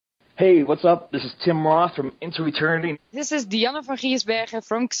Hey, what's up? This is Tim Roth from Into Eternity. This is Diana van Giersbergen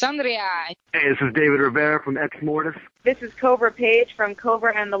from Xandria. Hey, this is David Rivera from Ex Mortis. This is Cobra Page from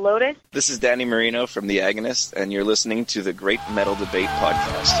Cobra and the Lotus. This is Danny Marino from The Agonist, and you're listening to the Great Metal Debate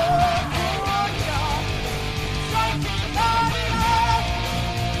Podcast.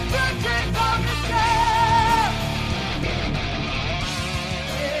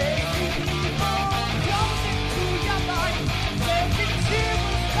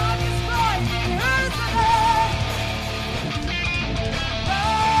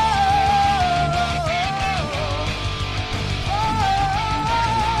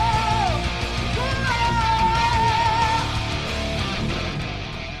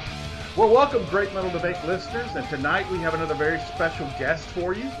 Well, welcome, Great Metal Debate listeners, and tonight we have another very special guest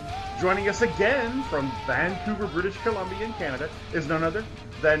for you. Joining us again from Vancouver, British Columbia in Canada is none other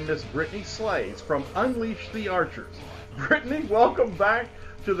than Miss Brittney Slays from Unleash the Archers. Brittney, welcome back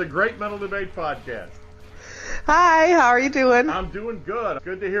to the Great Metal Debate Podcast. Hi, how are you doing? I'm doing good.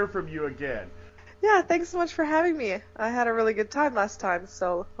 Good to hear from you again. Yeah, thanks so much for having me. I had a really good time last time,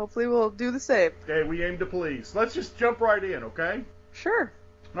 so hopefully we'll do the same. Okay, we aim to please. Let's just jump right in, okay? Sure.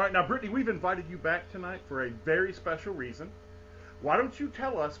 All right, now, Brittney, we've invited you back tonight for a very special reason. Why don't you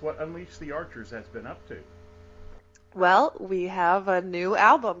tell us what Unleash the Archers has been up to? Well, we have a new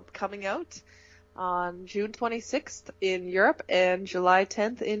album coming out on June 26th in Europe and July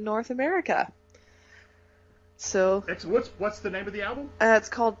 10th in North America. So, what's the name of the album? It's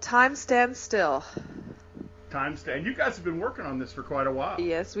called Time Stands Still. And you guys have been working on this for quite a while.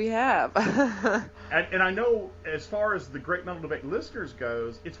 Yes, we have. and I know, as far as the Great Metal Debate listeners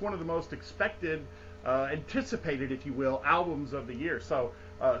goes, it's one of the most expected, anticipated, if you will, albums of the year. So,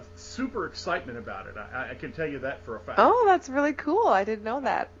 super excitement about it. I can tell you that for a fact. Oh, that's really cool. I didn't know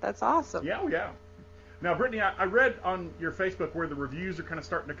that. That's awesome. Yeah. Now, Brittney, I read on your Facebook where the reviews are kind of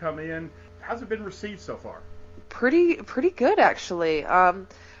starting to come in. How's it been received so far? Pretty good, actually.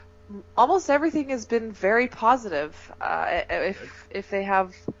 Almost everything has been very positive. If they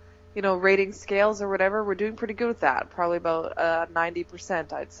have, rating scales or whatever, we're doing pretty good with that. Probably about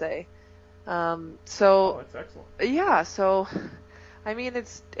 90%, I'd say. Oh, that's excellent. Yeah. So,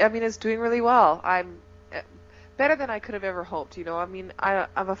 it's doing really well. I'm better than I could have ever hoped. I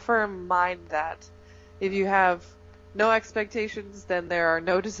have a firm mind that if you have no expectations, then there are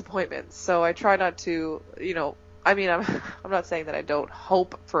no disappointments. So I try not to, I'm not saying that I don't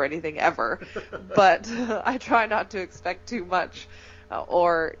hope for anything ever, but I try not to expect too much,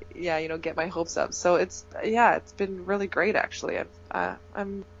 or get my hopes up. So it's been really great, actually.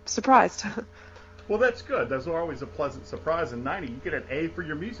 I'm surprised. Well, that's good. Those are always a pleasant surprise. And 90, you get an A for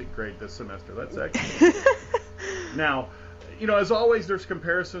your music grade this semester. That's excellent. Now, as always, there's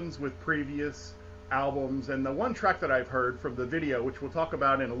comparisons with previous albums, and the one track that I've heard from the video, which we'll talk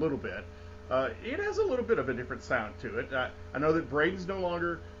about in a little bit, it has a little bit of a different sound to it. I know that Braden's no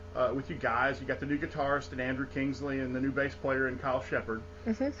longer with you guys. You got the new guitarist and Andrew Kingsley and the new bass player and Kyle Shepard.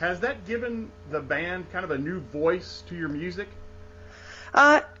 Mm-hmm. Has that given the band kind of a new voice to your music?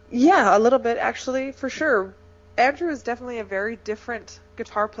 Yeah, a little bit, actually, for sure. Andrew is definitely a very different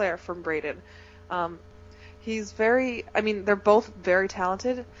guitar player from Braden. He's they're both very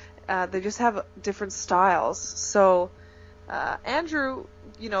talented. They just have different styles. So, Andrew,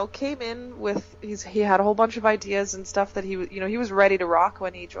 came in with, he had a whole bunch of ideas and stuff that he was ready to rock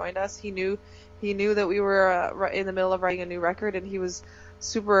when he joined us. He knew that we were in the middle of writing a new record, and he was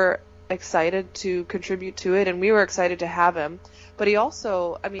super excited to contribute to it, and we were excited to have him. But he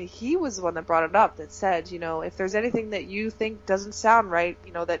also, he was the one that brought it up, that said, if there's anything that you think doesn't sound right,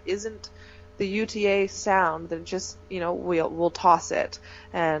 that isn't the UTA sound, then just, we'll toss it.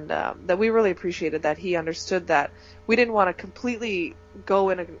 And that we really appreciated that he understood that we didn't want to completely go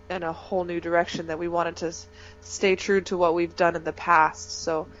in a whole new direction, that we wanted to stay true to what we've done in the past.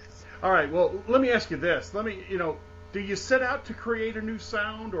 So, all right, well, let me ask you this. Do you set out to create a new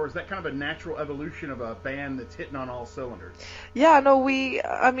sound, or is that kind of a natural evolution of a band that's hitting on all cylinders? Yeah, no, we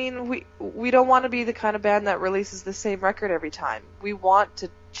don't want to be the kind of band that releases the same record every time. We want to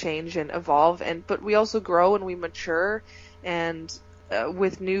change and evolve, but we also grow and we mature, and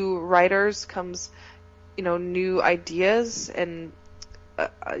with new writers comes, new ideas and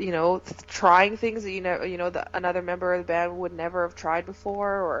trying things that that another member of the band would never have tried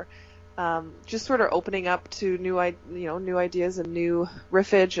before, or just sort of opening up to new ideas and new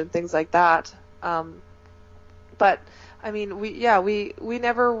riffage and things like that. But we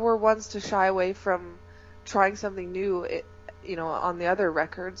never were ones to shy away from trying something new, on the other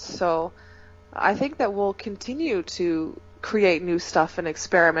records. So I think that we'll continue to create new stuff and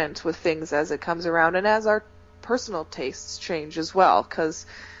experiment with things as it comes around, and as our personal tastes change as well, because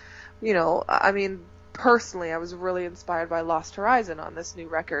you know, I mean, personally, I was really inspired by Lost Horizon on this new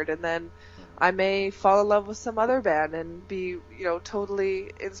record, and then I may fall in love with some other band and be, you know,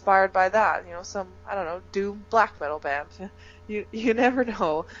 totally inspired by that. You know, some, I don't know, doom black metal band. You never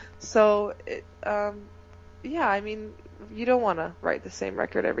know. So, yeah, I mean, you don't want to write the same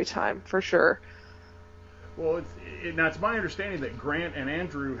record every time, for sure. Well, now it's my understanding that Grant and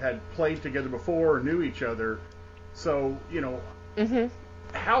Andrew had played together before or knew each other. So, you know,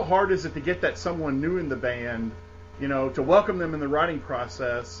 how hard is it to get that someone new in the band, you know, to welcome them in the writing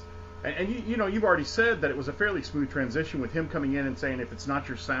process? And you know, you've already said that it was a fairly smooth transition with him coming in and saying, if it's not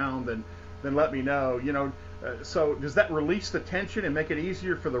your sound, then let me know. You know, so does that release the tension and make it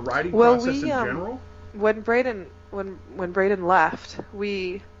easier for the writing process in general? When Braden left,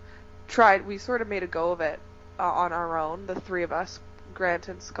 we sort of made a go of it on our own, the three of us, Grant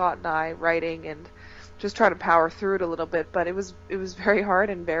and Scott and I, writing and just trying to power through it a little bit. But it was very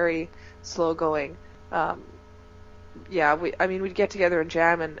hard and very slow going. Yeah, we'd get together and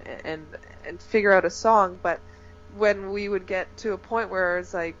jam and figure out a song, but when we would get to a point where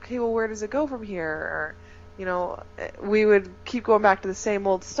it's like, hey, well, where does it go from here? Or, you know, we would keep going back to the same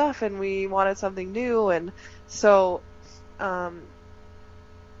old stuff, and we wanted something new. And so,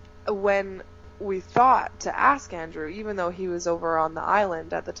 when we thought to ask Andrew, even though he was over on the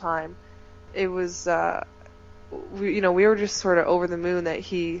island at the time, it was, we were just sort of over the moon that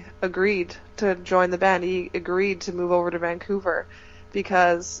he agreed to join the band. He agreed to move over to Vancouver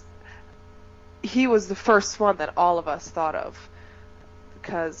because he was the first one that all of us thought of.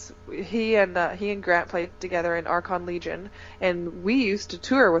 Because he and Grant played together in Archon Legion, and we used to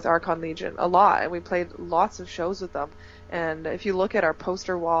tour with Archon Legion a lot, and we played lots of shows with them. And if you look at our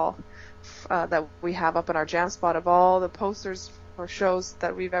poster wall that we have up in our jam spot of all the posters for shows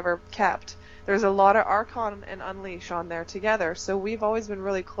that we've ever kept, there's a lot of Archon and Unleash on there together. So we've always been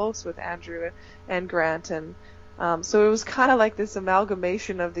really close with Andrew and Grant, and so it was kind of like this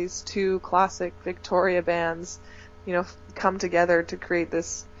amalgamation of these two classic Victoria bands, you know, come together to create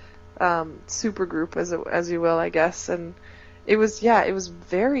this super group, as you will, I guess. And it was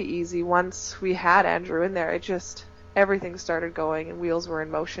very easy once we had Andrew in there. Everything started going and wheels were in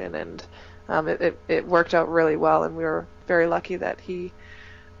motion, and it worked out really well, and we were very lucky that he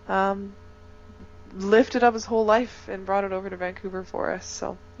lifted up his whole life and brought it over to Vancouver for us.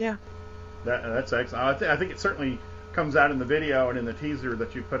 So yeah, that's excellent. I think it certainly comes out in the video and in the teaser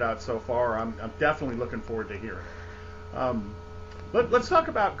that you put out so far. I'm definitely looking forward to hearing. Let's talk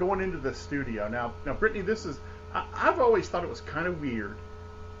about going into the studio now. Brittney, I've always thought it was kind of weird.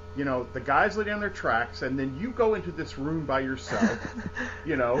 You know, the guys lay down their tracks, and then you go into this room by yourself.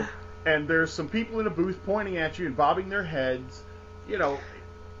 You know, and there's some people in a booth pointing at you and bobbing their heads. You know,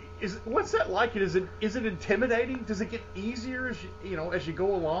 what's that like? Is it intimidating? Does it get easier as you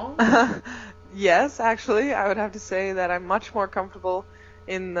go along? Yes, actually, I would have to say that I'm much more comfortable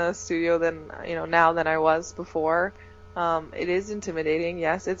in the studio now than I was before. It is intimidating,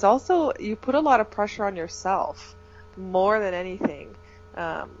 yes. It's also, you put a lot of pressure on yourself more than anything.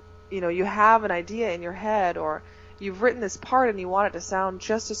 You have an idea in your head, or you've written this part and you want it to sound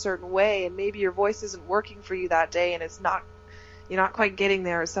just a certain way, and maybe your voice isn't working for you that day, and you're not quite getting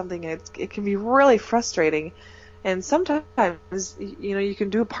there or something. It can be really frustrating. And sometimes, you can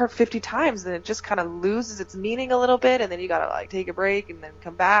do a part 50 times and it just kind of loses its meaning a little bit, and then you gotta take a break and then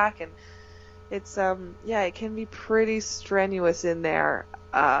come back, and it's it can be pretty strenuous in there.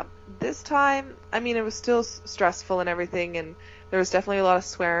 This time, it was still stressful and everything, and there was definitely a lot of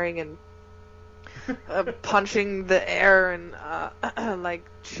swearing and punching the air and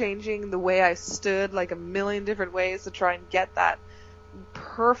changing the way I stood a million different ways to try and get that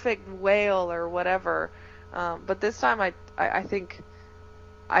perfect wail or whatever. But this time I think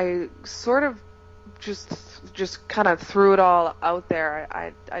I sort of just kind of threw it all out there.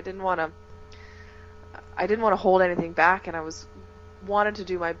 I didn't want to hold anything back, and I wanted to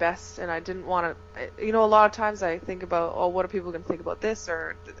do my best, and I didn't want to, a lot of times I think about, what are people going to think about this,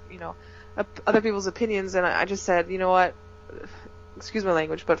 or, other people's opinions, and I just said, you know what, excuse my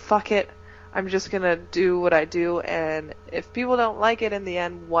language, but fuck it, I'm just going to do what I do, and if people don't like it in the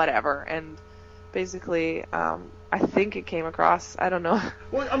end, whatever. And basically, I think it came across. I don't know.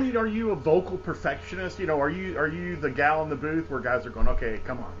 Well, are you a vocal perfectionist? Are you the gal in the booth where guys are going, okay,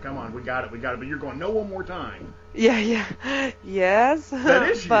 come on, we got it, but you're going, no, one more time. Yeah, yes. That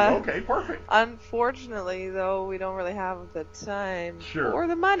is you. Okay, perfect. Unfortunately, though, we don't really have the time or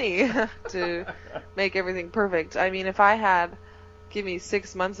the money to make everything perfect. If I had, give me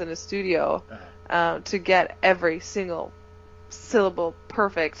 6 months in a studio to get every single syllable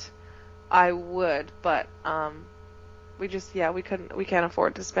perfect, I would, but we can't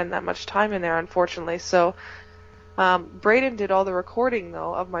afford to spend that much time in there, unfortunately. So Braden did all the recording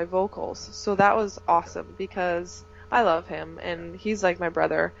though of my vocals, so that was awesome because I love him and he's like my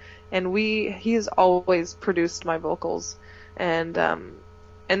brother, and he's always produced my vocals, and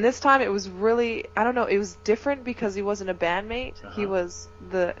this time it was really, I don't know, it was different because he wasn't a bandmate. He was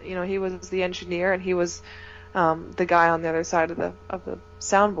he was the engineer, and he was the guy on the other side of the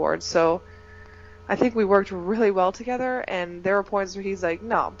soundboard. So I think we worked really well together, and there were points where he's like,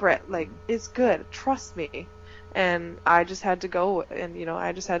 "No, Britt, like, it's good, trust me." And I just had to go, and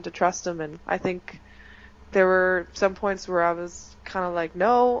I just had to trust him. And I think there were some points where I was kind of like,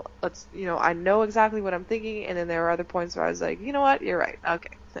 "No, let's," I know exactly what I'm thinking. And then there were other points where I was like, "You know what? You're right.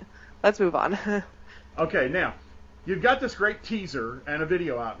 Okay, let's move on." Okay, now you've got this great teaser and a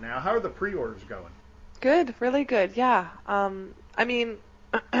video out now. How are the pre-orders going? Good, really good. Yeah. I mean,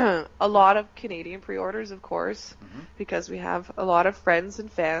 a lot of Canadian pre-orders, of course, because we have a lot of friends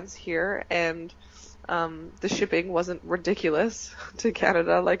and fans here, and the shipping wasn't ridiculous to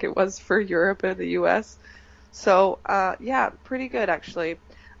Canada like it was for Europe and the US. So, yeah, pretty good actually.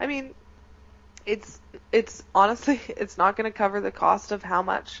 I mean, it's honestly, it's not going to cover the cost of how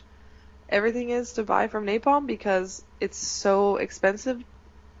much everything is to buy from Napalm because it's so expensive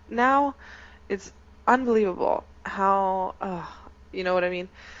now. It's unbelievable how, you know what I mean?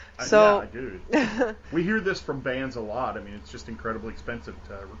 So, yeah, I do. We hear this from bands a lot. I mean, it's just incredibly expensive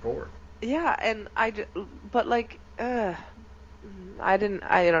to record. Yeah, and I don't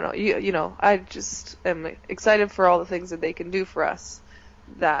know. I just am excited for all the things that they can do for us,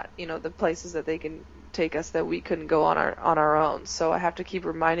 that, the places that they can take us that we couldn't go on our own. So I have to keep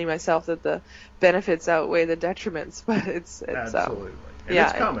reminding myself that the benefits outweigh the detriments, but it's absolutely. And yeah,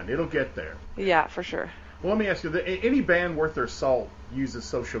 it's coming. It'll get there. Yeah, for sure. Well, let me ask you, any band worth their salt uses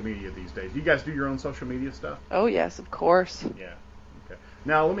social media these days? You guys do your own social media stuff? Oh, yes, of course. Yeah. Okay.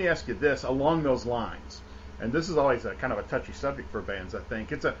 Now, let me ask you this, along those lines, and this is always a kind of a touchy subject for bands, I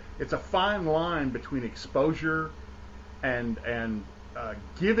think. It's a fine line between exposure and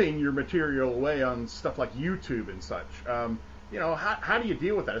giving your material away on stuff like YouTube and such. How do you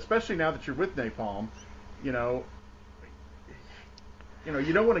deal with that, especially now that you're with Napalm? You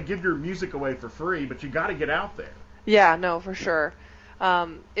don't want to give your music away for free, but you got to get out there. Yeah, no, for sure.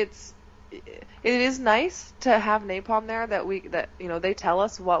 It is nice to have Napalm there that they tell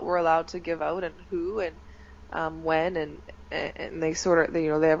us what we're allowed to give out and who and when, and they sort of they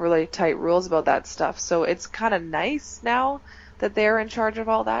have really tight rules about that stuff. So it's kind of nice now that they're in charge of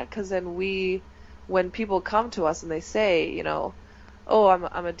all that, because then when people come to us and they say, "Oh,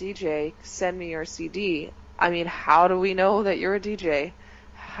 I'm a DJ, send me your CD." I mean, how do we know that you're a DJ?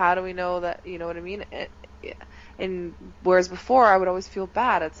 How do we know that, you know what I mean? And whereas before I would always feel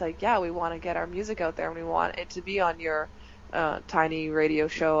bad. It's like, yeah, we want to get our music out there and we want it to be on your tiny radio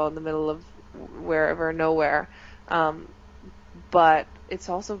show in the middle of wherever, nowhere. But it's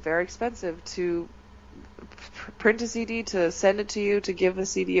also very expensive to print a CD, to send it to you, to give the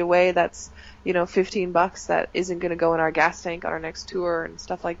CD away. That's, $15 that isn't going to go in our gas tank on our next tour and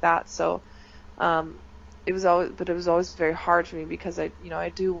stuff like that. So, it was always very hard for me because I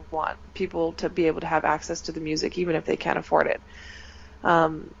do want people to be able to have access to the music even if they can't afford it.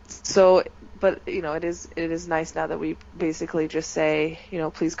 But it is nice now that we basically just say,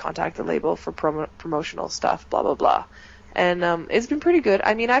 please contact the label for promotional stuff, blah blah blah, and it's been pretty good.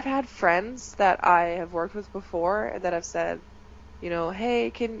 I mean, I've had friends that I have worked with before that have said,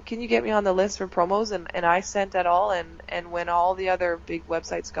 hey, can you get me on the list for promos, and I sent it all, and when all the other big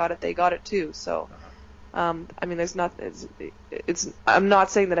websites got it, they got it too. So. I mean, there's not. I'm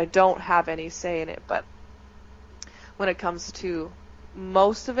not saying that I don't have any say in it, but when it comes to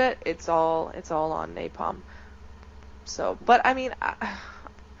most of it, it's all on Napalm. So, but I mean,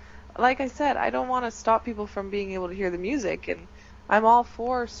 like I said, I don't want to stop people from being able to hear the music, and I'm all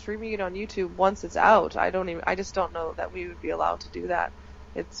for streaming it on YouTube once it's out. I just don't know that we would be allowed to do that.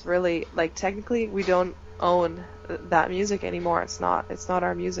 It's really, like, technically we don't own that music anymore. It's not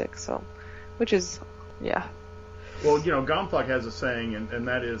our music, so, which is. Yeah. Well, Gomthok has a saying, and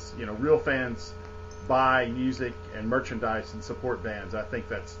that is, real fans buy music and merchandise and support bands. I think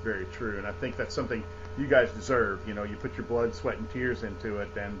that's very true, and I think that's something you guys deserve. You put your blood, sweat, and tears into it,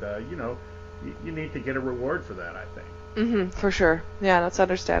 and, you need to get a reward for that, I think. For sure. Yeah, that's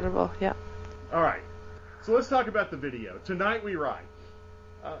understandable. Yeah. All right. So let's talk about the video. Tonight We Ride.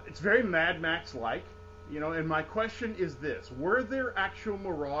 It's very Mad Max-like. And my question is this: were there actual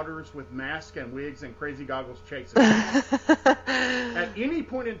marauders with masks and wigs and crazy goggles chasing you? At any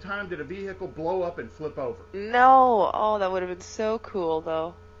point in time, did a vehicle blow up and flip over? No. Oh, that would have been so cool,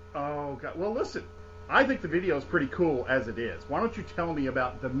 though. Oh, God. Well, listen, I think the video is pretty cool as it is. Why don't you tell me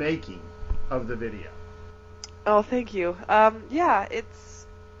about the making of the video? Oh, thank you. Yeah, it's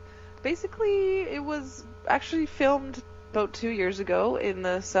basically, it was actually filmed about 2 years ago in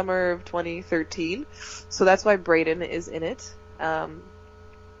the summer of 2013. So that's why Braden is in it, and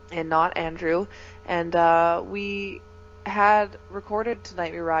not Andrew. And we had recorded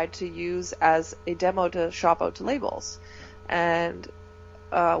Tonight We Ride to use as a demo to shop out to labels. And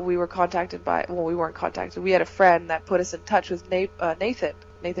we were contacted by, well, we weren't contacted. We had a friend that put us in touch with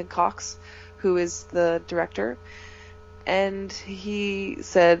Nathan Cox, who is the director. And he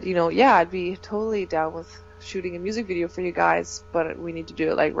said, yeah, I'd be totally down with shooting a music video for you guys, but we need to do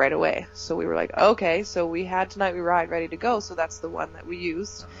it like right away. So we were like, okay. So we had Tonight We Ride ready to go. So that's the one that we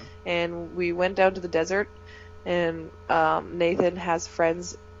used. And we went down to the desert, and Nathan has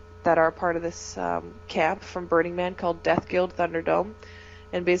friends that are part of this camp from Burning Man called Death Guild Thunderdome.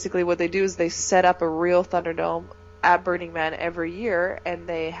 And basically what they do is they set up a real Thunderdome at Burning Man every year, and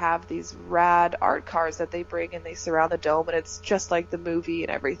they have these rad art cars that they bring, and they surround the dome, and it's just like the movie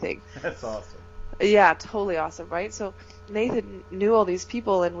and everything. That's awesome. Yeah, totally awesome, right? So Nathan knew all these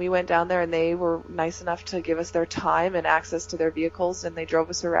people, and we went down there, and they were nice enough to give us their time and access to their vehicles, and they drove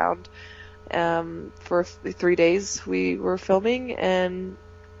us around for 3 days. We were filming, and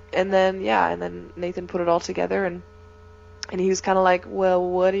then Nathan put it all together, and he was kind of like, well,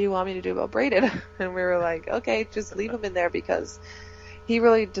 what do you want me to do about Braden? And we were like, okay, just leave him in there, because he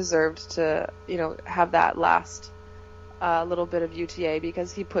really deserved to, have that last little bit of UTA,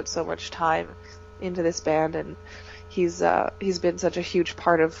 because he put so much time into this band, and he's been such a huge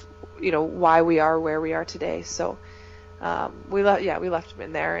part of, why we are where we are today. So we left him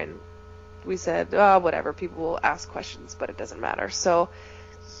in there, and we said, oh, whatever, people will ask questions, but it doesn't matter. So,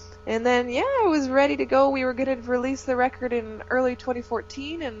 and then, it was ready to go. We were going to release the record in early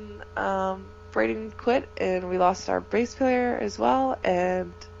 2014, and Braden quit, and we lost our bass player as well,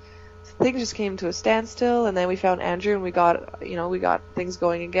 and things just came to a standstill. And then we found Andrew, and we got things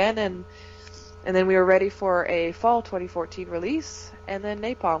going again, and then we were ready for a fall 2014 release, and then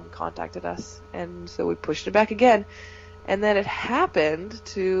Napalm contacted us, and so we pushed it back again. And then it happened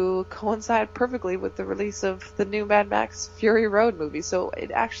to coincide perfectly with the release of the new Mad Max Fury Road movie. So it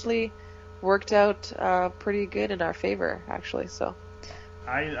actually worked out pretty good in our favor, actually. So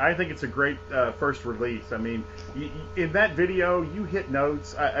I think it's a great first release. I mean, in that video, you hit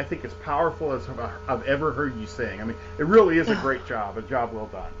notes, I think as powerful as I've ever heard you sing. I mean, it really is a great job, a job well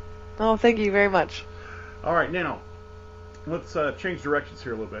done. Oh, thank you very much. All right, now, let's change directions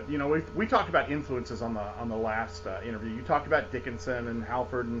here a little bit. We talked about influences on the last interview. You talked about Dickinson and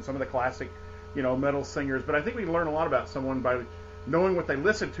Halford and some of the classic, metal singers. But I think we learn a lot about someone by knowing what they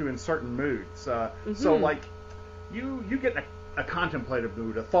listen to in certain moods. So, like, you get a contemplative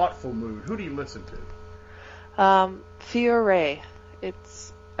mood, a thoughtful mood. Who do you listen to? Fever Ray.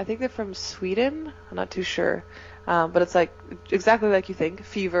 I think they're from Sweden. I'm not too sure. But it's like exactly like you think,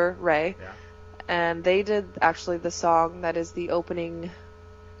 Fever Ray. Yeah. And they did actually the song that is the opening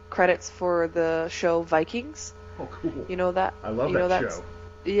credits for the show Vikings. Oh, cool. You know that? I love that show.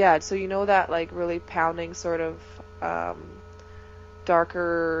 Yeah, so that like really pounding sort of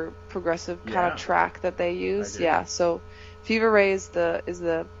darker progressive kind of track that they use. Yeah, so Fever Ray is the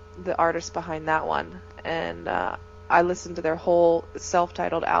artist behind that one, and I listen to their whole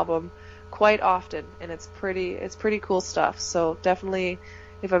self-titled album quite often, and it's pretty cool stuff. So definitely,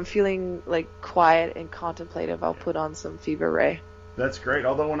 if I'm feeling like quiet and contemplative, I'll put on some Fever Ray. That's great.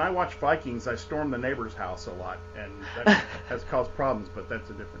 Although when I watch Vikings, I storm the neighbor's house a lot, and that has caused problems. But that's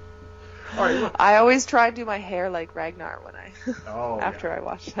a different. All right. Look. I always try and do my hair like Ragnar when after I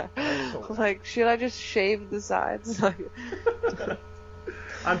watch that. Like, should I just shave the sides?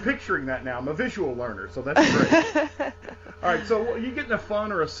 I'm picturing that now. I'm a visual learner, so that's great. All right. So you get in a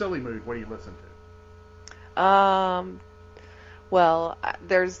fun or a silly mood? What do you listen to? Well,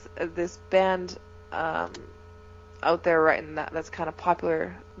 there's this band out there right in that's kind of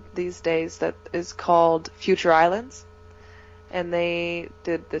popular these days that is called Future Islands, and they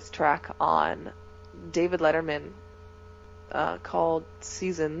did this track on David Letterman called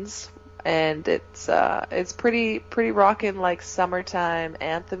Seasons, and it's pretty rockin', like summertime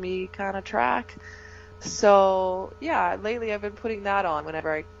anthem-y kind of track. So yeah, lately I've been putting that on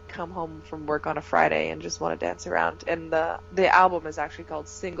whenever I come home from work on a Friday and just want to dance around. And the album is actually called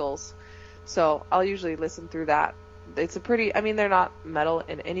Singles, so I'll usually listen through that. It's they're not metal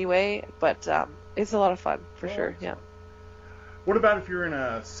in any way, but it's a lot of fun for sure. Yeah. What about if you're in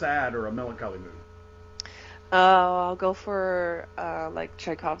a sad or a melancholy mood? I'll go for like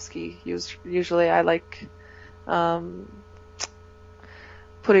Tchaikovsky. Usually I like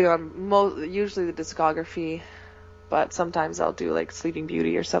putting on usually the discography, but sometimes I'll do like Sleeping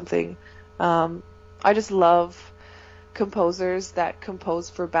Beauty or something. I just love composers that compose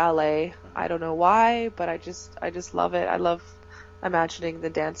for ballet. I don't know why, but I just love it. I love imagining the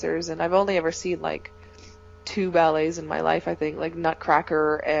dancers, and I've only ever seen like 2 ballets in my life, I think, like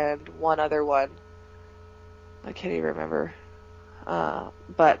Nutcracker and one other one. I can't even remember.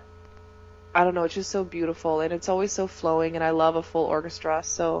 But I don't know, it's just so beautiful, and it's always so flowing, and I love a full orchestra,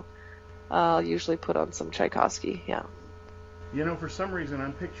 so I'll usually put on some Tchaikovsky, yeah. You know, for some reason,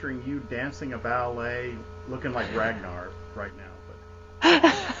 I'm picturing you dancing a ballet looking like Ragnar right now.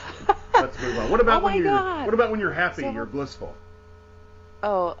 But let's move on. What about What about when you're happy? You're blissful.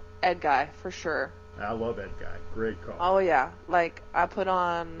 Oh, Ed Guy for sure. I love Ed Guy. Great call. Oh yeah, like I put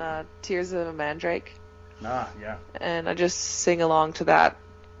on Tears of a Mandrake. Ah, yeah. And I just sing along to that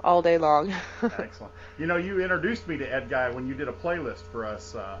all day long. Excellent. You know, you introduced me to Ed Guy when you did a playlist for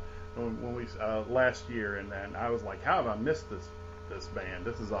us when we last year, and then I was like, how have I missed this band?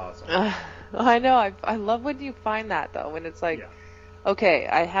 This is awesome. I know. I love when you find that though, when it's like, yeah. Okay,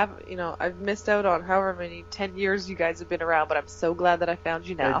 I've missed out on however many 10 years you guys have been around, but I'm so glad that I found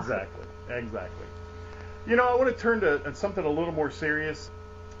you now. Exactly. You know, I want to turn to something a little more serious.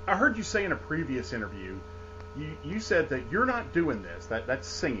 I heard you say in a previous interview, you said that you're not doing this, that's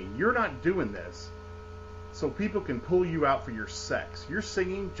singing. You're not doing this so people can pull you out for your sex. You're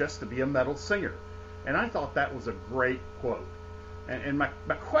singing just to be a metal singer. And I thought that was a great quote. And my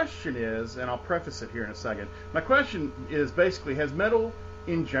question is, and I'll preface it here in a second, my question is basically, has metal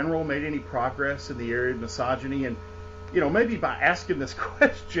in general made any progress in the area of misogyny? And, you know, maybe by asking this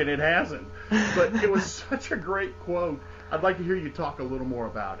question it hasn't. But it was such a great quote. I'd like to hear you talk a little more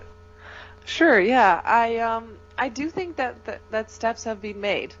about it. Sure, yeah. I do think that steps have been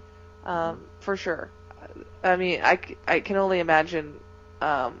made, for sure. I mean, I can only imagine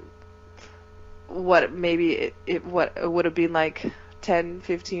what maybe what it would have been like 10,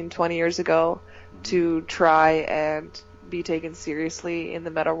 15, 20 years ago to try and be taken seriously in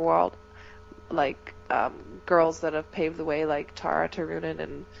the metal world. Like girls that have paved the way, like Tara Turunen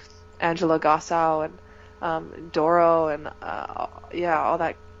and Angela Gossow and Doro and all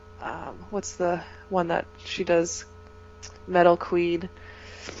that. What's the one that she does? Metal Queen.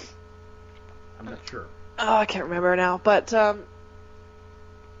 I'm not sure. Oh, I can't remember now. But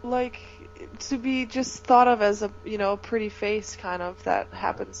like to be just thought of as a pretty face kind of that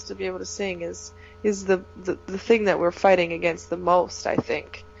happens to be able to sing is the thing that we're fighting against the most, I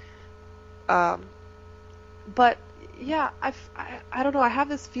think. But yeah, I don't know. I have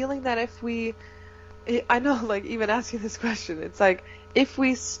this feeling that I know, like, even asking this question, it's like, if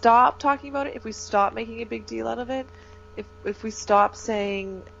we stop talking about it, if we stop making a big deal out of it, if we stop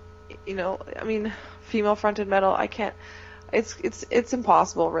saying, I mean, female-fronted metal, I can't, it's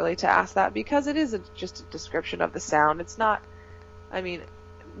impossible, really, to ask that, because it is just a description of the sound. It's not, I mean,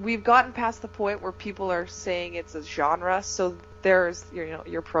 we've gotten past the point where people are saying it's a genre, so there's,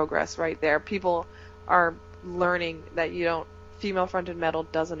 your progress right there. People are learning that female-fronted metal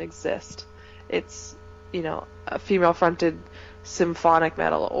doesn't exist. It's, a female-fronted symphonic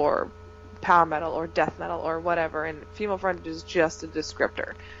metal or power metal or death metal or whatever, and female-fronted is just a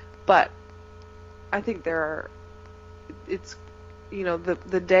descriptor. But I think it's,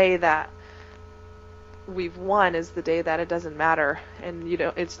 the day that we've won is the day that it doesn't matter, and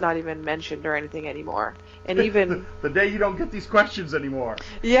it's not even mentioned or anything anymore. And even the day you don't get these questions anymore.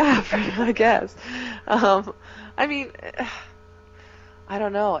 Yeah, I guess. I mean, I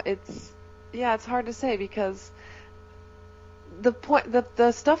don't know. It's hard to say, because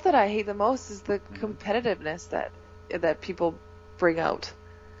the stuff that I hate the most is the competitiveness that people bring out.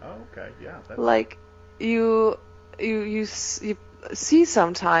 Oh, okay, yeah. Like you see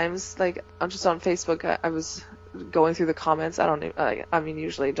sometimes, like, I'm just on Facebook. I was going through the comments. I mean,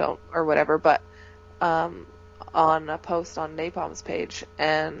 usually don't or whatever, but on a post on Napalm's page,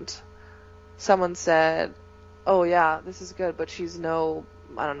 and someone said, "Oh yeah, this is good, but she's I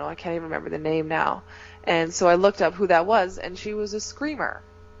don't know, I can't even remember the name now." And so I looked up who that was, and she was a screamer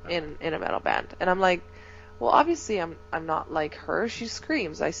in a metal band. And I'm like, well, obviously I'm not like her. She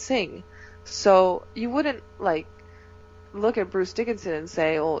screams, I sing. So you wouldn't, like, look at Bruce Dickinson and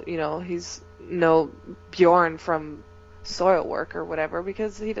say, well, he's no Bjorn from Soilwork or whatever,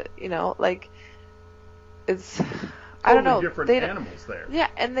 because he, like, it's, I don't know. Different animals there. Yeah,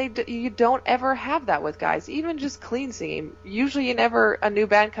 and you don't ever have that with guys. Even just clean singing. Usually, a new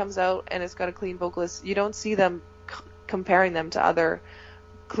band comes out and it's got a clean vocalist. You don't see them comparing them to other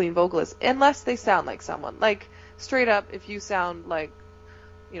clean vocalists unless they sound like someone. Like, straight up, if you sound like,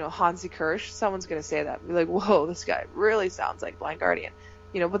 Hansi Kirsch, someone's gonna say that. Be like, whoa, this guy really sounds like Blind Guardian.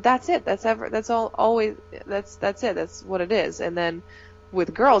 but that's it. That's it. That's what it is. And then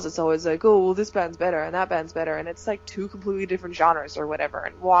with girls, it's always like, oh, well, this band's better and that band's better, and it's like two completely different genres or whatever.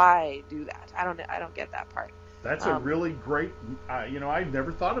 And why do that? I don't get that part. That's a really great. I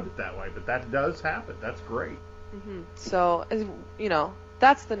never thought of it that way, but that does happen. That's great. Mm-hmm. So,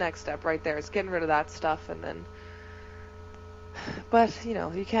 that's the next step right there. Is getting rid of that stuff, and then. But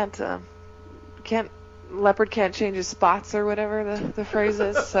you can't. Leopard can't change his spots or whatever the phrase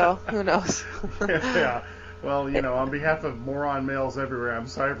is. So who knows? Yeah. Well, on behalf of moron males everywhere, I'm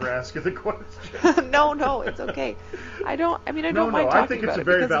sorry for asking the question. No, it's okay. I don't mind talking about it. I think it's a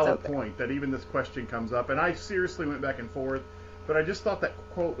very valid point that even this question comes up, and I seriously went back and forth, but I just thought that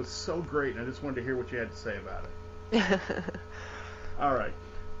quote was so great, and I just wanted to hear what you had to say about it. All right.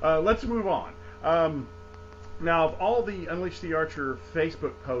 Let's move on. Now, of all the Unleash the Archer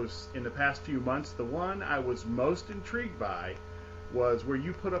Facebook posts in the past few months, the one I was most intrigued by was where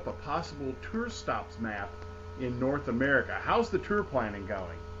you put up a possible tour stops map in North America. How's the tour planning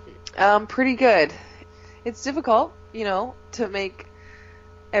going? Pretty good. It's difficult, to make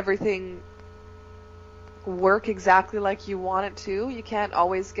everything work exactly like you want it to. You can't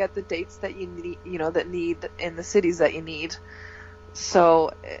always get the dates that you need, that need in the cities that you need.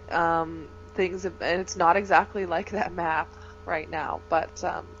 So, and it's not exactly like that map right now, but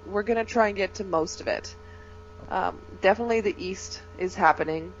we're going to try and get to most of it. Definitely the East is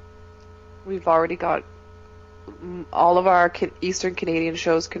happening. We've already got all of our Eastern Canadian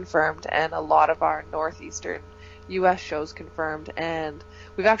shows confirmed and a lot of our Northeastern U.S. shows confirmed, and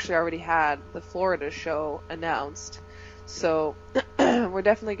we've actually already had the Florida show announced. So we're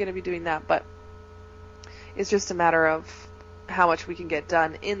definitely going to be doing that, but it's just a matter of how much we can get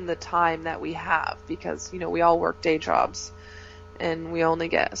done in the time that we have, because we all work day jobs and we only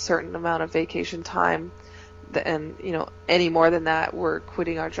get a certain amount of vacation time, and any more than that we're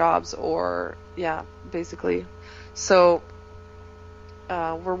quitting our jobs, or basically. So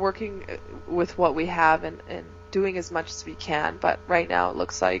we're working with what we have and doing as much as we can, but right now it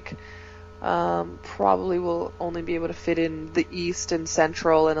looks like probably we'll only be able to fit in the East and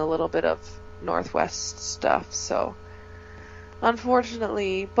Central and a little bit of Northwest stuff. So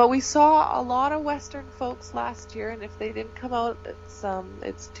unfortunately, but we saw a lot of Western folks last year, and if they didn't come out,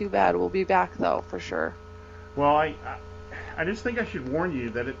 it's too bad. We'll be back though, for sure. Well, I just think I should warn you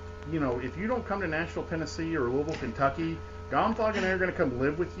that if you don't come to Nashville, Tennessee, or Louisville, Kentucky, Gomthog and I are going to come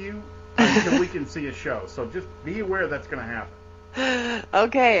live with you until we can see a show. So just be aware that's going to happen.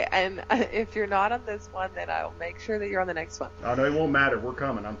 Okay, and if you're not on this one, then I'll make sure that you're on the next one. Oh, no, it won't matter. We're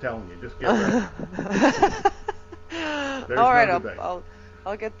coming. I'm telling you. Just get ready. All right,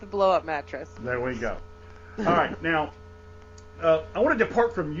 I'll get the blow-up mattress. There we go. All right, now, I want to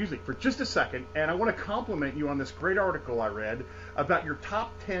depart from music for just a second, and I want to compliment you on this great article I read about your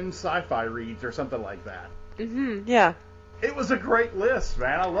top 10 sci-fi reads or something like that. Mm-hmm, yeah. It was a great list,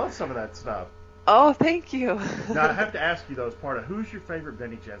 man. I love some of that stuff. Oh, thank you. Now, I have to ask you, though, as part of, who's your favorite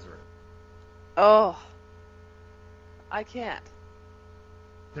Bene Gesserit? Oh, I can't.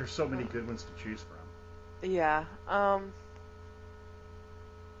 There's so many good ones to choose from. Yeah. God,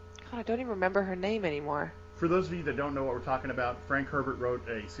 I don't even remember her name anymore. For those of you that don't know what we're talking about, Frank Herbert wrote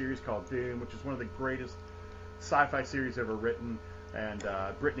a series called Dune, which is one of the greatest sci-fi series ever written, and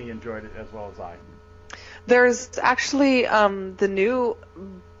Brittney enjoyed it as well as I. There's actually the new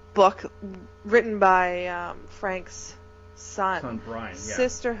book written by Frank's son Brian, yeah.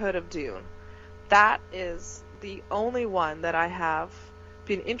 Sisterhood of Dune. That is the only one that I have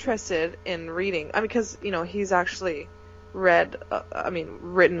been interested in reading. I mean, because he's actually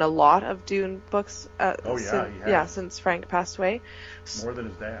written a lot of Dune books. Since Frank passed away. More than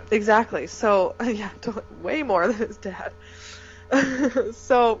his dad. Exactly. So way more than his dad.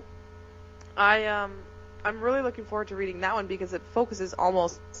 So I'm really looking forward to reading that one because it focuses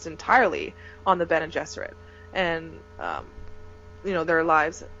almost entirely on the Bene Gesserit and their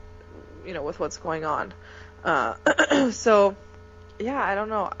lives, with what's going on. So yeah, I don't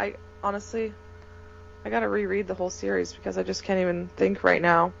know. I honestly, I gotta reread the whole series because I just can't even think right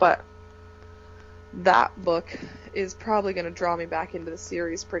now. But that book is probably going to draw me back into the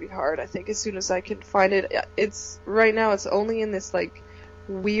series pretty hard. I think as soon as I can find it. It's right now. It's only in this like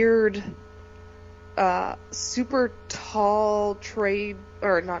weird, super tall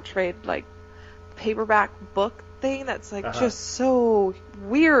like paperback book thing that's like just so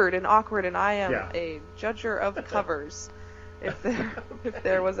weird and awkward. And I am a judger of covers, if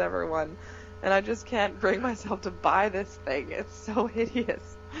there was ever one. And I just can't bring myself to buy this thing. It's so hideous.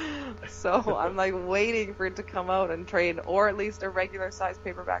 So I'm like waiting for it to come out and trade, or at least a regular size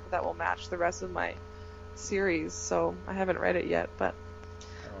paperback that will match the rest of my series. So I haven't read it yet, but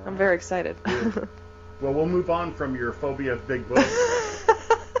I'm very excited. Well, we'll move on from your phobia of big books.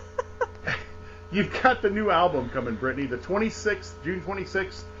 You've got the new album coming, Brittney. The 26th, June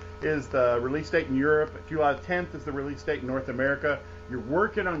 26th is the release date in Europe. July 10th is the release date in North America. You're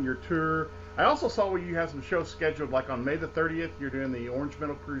working on your tour. I also saw where you have some shows scheduled, like on May the 30th, you're doing the Orange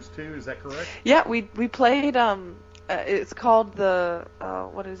Metal Cruise too. Is that correct? Yeah, we played, it's called the,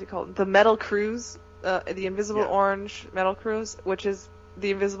 what is it called? The Metal Cruise, the Invisible Orange Metal Cruise, which is,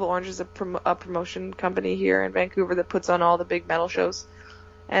 the Invisible Orange is a promotion company here in Vancouver that puts on all the big metal shows.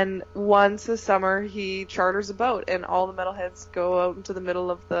 And once a summer, he charters a boat, and all the metalheads go out into the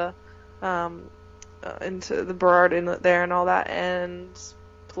middle of the, into the Burrard Inlet there and all that, and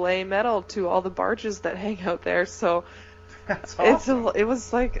play metal to all the barges that hang out there. So That's awesome. it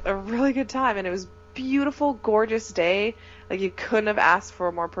was like a really good time, and it was beautiful, gorgeous day. Like, you couldn't have asked for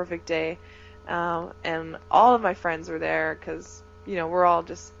a more perfect day. And all of my friends were there because, you know, we're all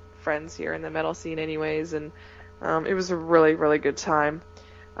just friends here in the metal scene anyways, and it was a really, really good time.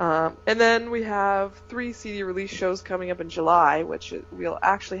 And then we have 3 CD release shows coming up in July, which we'll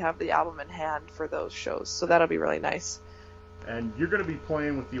actually have the album in hand for those shows, so that'll be really nice. And you're going to be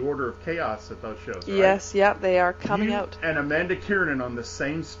playing with the Order of Chaos at those shows, right? Yes, yep, they are coming out. And Amanda Kiernan on the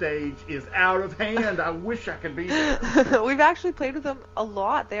same stage is out of hand. I wish I could be there. We've actually played with them a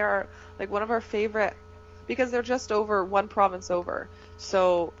lot. They are like one of our favorite, because they're just over one province over.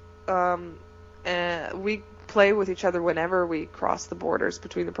 So we play with each other whenever we cross the borders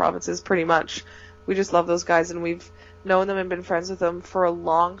between the provinces, pretty much. We just love those guys, and we've known them and been friends with them for a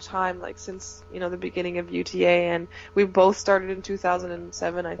long time, like since, you know, the beginning of UTA, and we both started in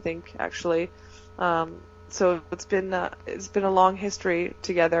 2007, I think, actually. So it's been a long history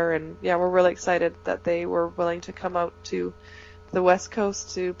together, and yeah, we're really excited that they were willing to come out to the West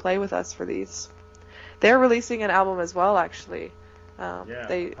Coast to play with us for these. They're releasing an album as well, actually.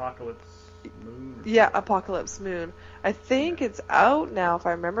 Apocalypse Moon. Yeah, Apocalypse Moon. I think it's out now, if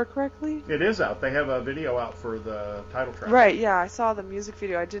I remember correctly. It is out. They have a video out for the title track. Right, yeah, I saw the music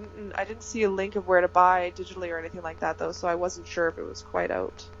video. I didn't see a link of where to buy digitally or anything like that, though, so I wasn't sure if it was quite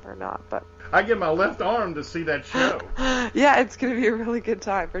out or not. But I give my left arm to see that show. Yeah, it's going to be a really good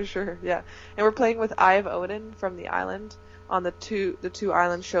time, for sure, yeah. And we're playing with Eye of Odin from the island on the two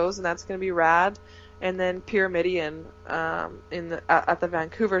island shows, and that's going to be rad. And then Pyramidion at the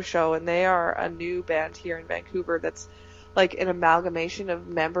Vancouver show, and they are a new band here in Vancouver that's like an amalgamation of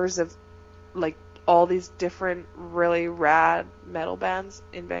members of like all these different really rad metal bands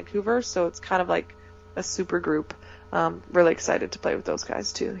in Vancouver, so it's kind of like a super group. Really excited to play with those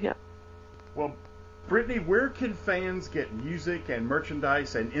guys too, yeah. Well, Brittney, where can fans get music and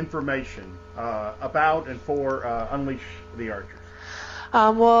merchandise and information about and for Unleash the Archers?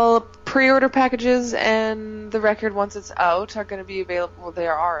 Well, pre-order packages and the record, once it's out, are going to be available. Well, they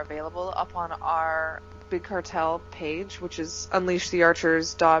are available up on our Big Cartel page, which is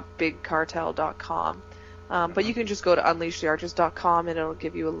unleashthearchers.bigcartel.com. But you can just go to unleashthearchers.com and it'll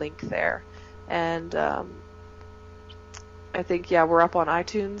give you a link there. And I think, yeah, we're up on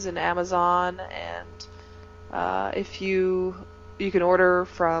iTunes and Amazon. And if you can order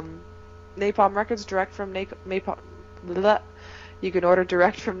from Napalm Records, direct from Napalm. You can order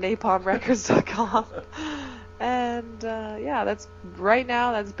direct from napalmrecords.com. And yeah, that's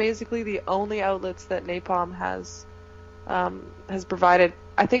basically the only outlets that Napalm has provided.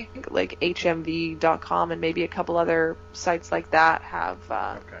 I think like HMV.com and maybe a couple other sites like that have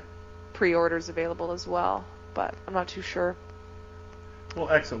pre-orders available as well, but I'm not too sure.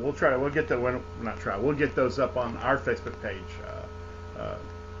 Well, excellent. We'll try. We'll get We'll get those up on our Facebook page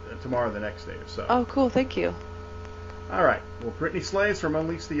tomorrow, the next day or so. Oh, cool. Thank you. All right. Well, Brittney Slays from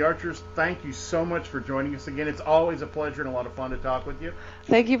Unleash the Archers, thank you so much for joining us again. It's always a pleasure and a lot of fun to talk with you.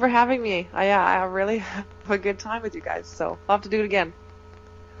 Thank you for having me. I really have a good time with you guys, so I'll have to do it again.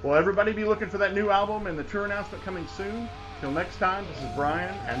 Well, everybody be looking for that new album and the tour announcement coming soon. Till next time, this is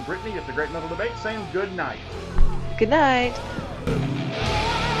Brian and Brittney at the Great Metal Debate saying good night. Good night.